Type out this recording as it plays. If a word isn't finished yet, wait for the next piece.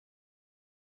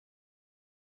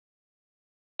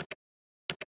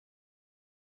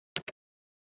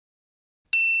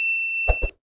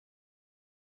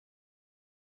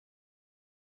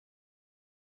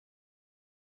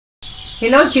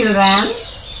Hello children,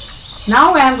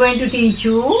 now I am going to teach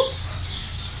you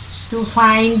to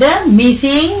find the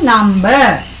missing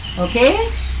number. Okay,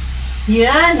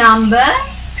 here number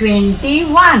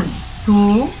 21,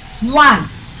 2, 1,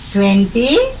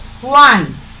 21.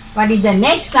 What is the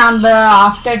next number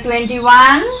after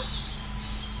 21?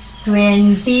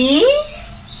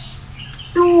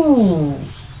 22,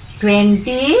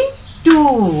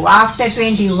 22. After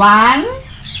 21,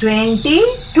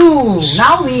 22.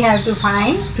 Now we have to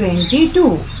find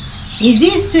 22. Is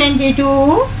this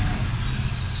 22?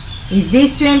 Is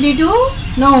this 22?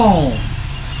 No.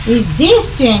 Is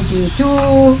this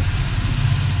 22?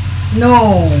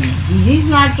 No. This is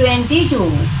not 22.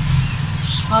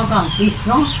 How come? It's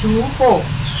not 2, 4.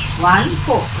 1,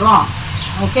 4. Wrong.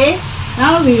 Okay.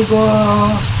 Now we go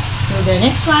to the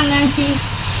next one and see.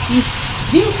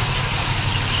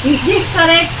 Is this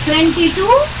correct?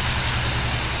 22?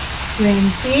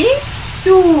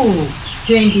 22,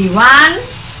 21,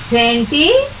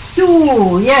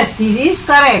 22. Yes, this is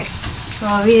correct.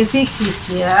 So we will fix this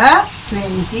here.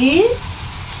 22,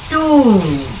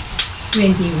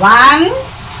 21,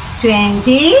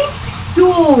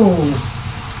 22.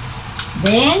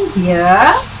 Then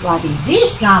here, what is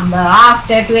this number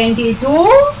after 22?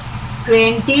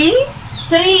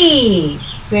 23.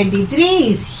 23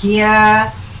 is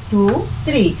here. 2,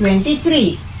 3.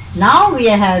 23. Now we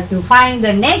have to find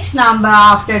the next number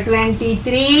after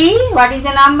 23. What is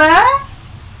the number?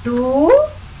 2.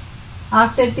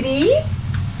 After 3,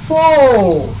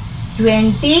 4.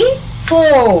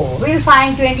 24. We'll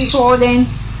find 24 then.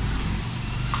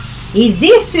 Is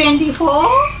this 24?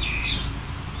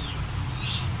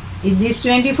 Is this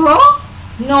 24?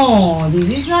 No,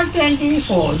 this is not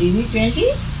 24. This is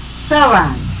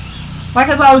 27. What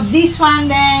about this one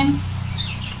then?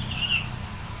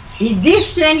 Is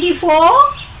this 24?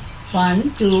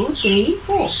 1, 2, 3,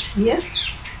 4. Yes?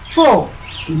 4.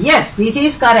 Yes, this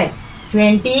is correct.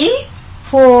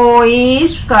 24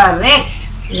 is correct.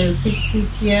 We'll fix it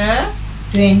here.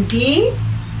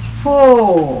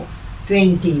 24.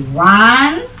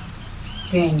 21.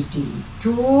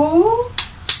 22.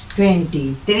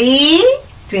 23.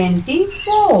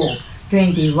 24.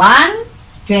 21.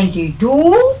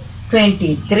 22.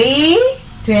 23.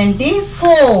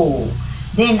 24.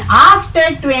 Then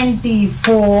after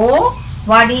 24,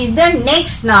 what is the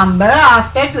next number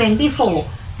after 24?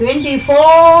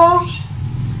 24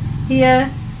 here,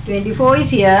 24 is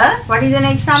here. What is the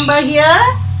next number here?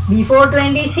 Before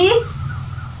 26?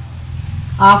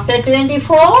 After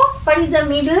 24, what is the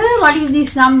middle? What is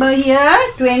this number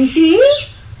here?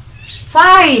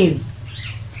 25.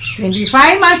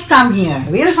 25 must come here.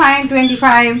 We'll find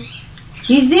 25.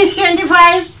 Is this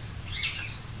 25?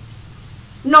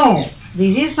 No.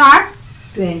 This is not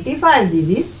 25, this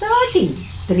is 30,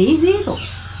 30.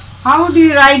 How do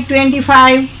you write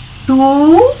 25?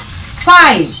 2,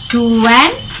 5, 2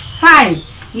 and 5.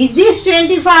 Is this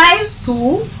 25?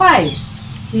 2, 5.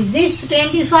 Is this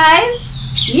 25?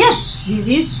 Yes, this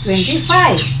is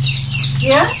 25.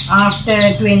 Here,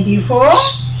 after 24,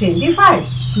 25.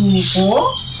 2,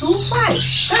 4, 2, 5.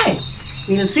 Right.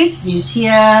 We'll fix this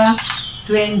here.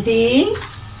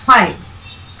 25.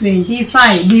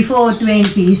 25 before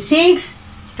 26,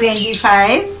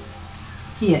 25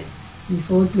 here,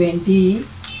 before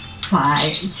 25,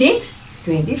 6,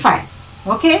 25.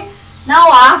 Okay.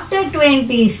 Now after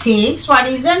 26, what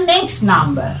is the next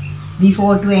number?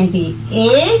 Before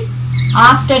 28,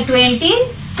 after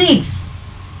 26,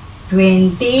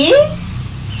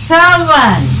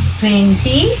 27,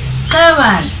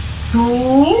 27,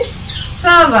 2,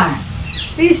 7.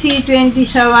 We see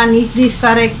 27, is this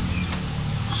correct?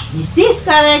 Is this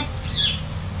correct?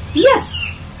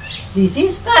 Yes, this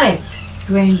is correct.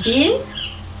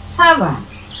 27,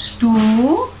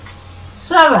 2,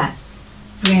 7,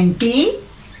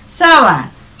 27.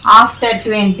 After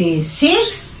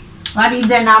 26, what is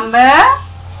the number?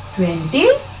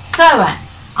 27.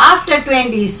 After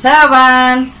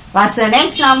 27, what's the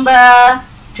next number?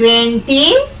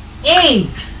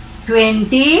 28.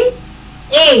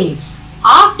 28.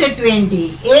 After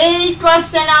 28,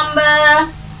 what's the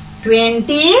number?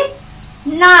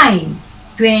 29.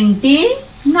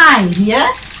 29 here.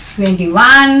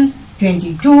 21,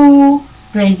 22,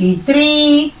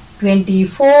 23,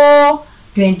 24,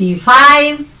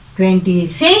 25,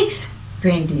 26,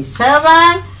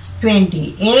 27,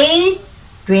 28,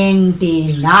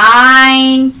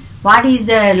 29. What is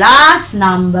the last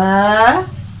number?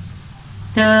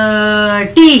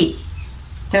 30.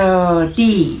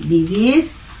 30. This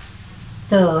is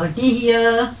 30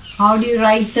 here. How do you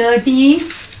write 30?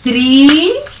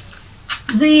 3,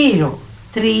 0.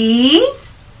 3,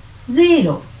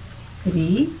 0.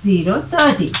 3, 0,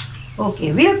 30.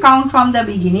 Okay, we'll count from the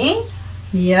beginning.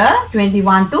 Here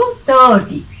 21 to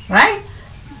 30, right?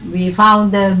 We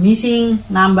found the missing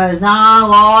numbers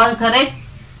now, all correct.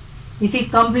 Is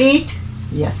it complete?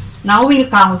 Yes. Now we'll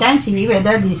count and see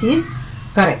whether this is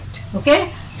correct.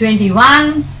 Okay,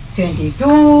 21,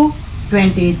 22,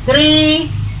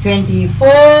 23,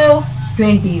 24,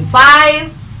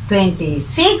 25,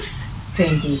 26,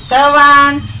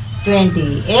 27,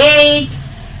 28,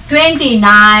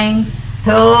 29,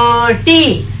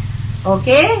 30.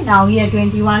 Okay, now here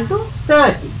 21 to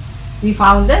 30. We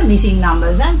found the missing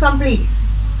numbers and complete.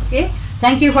 Okay,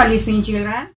 thank you for listening,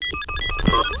 children.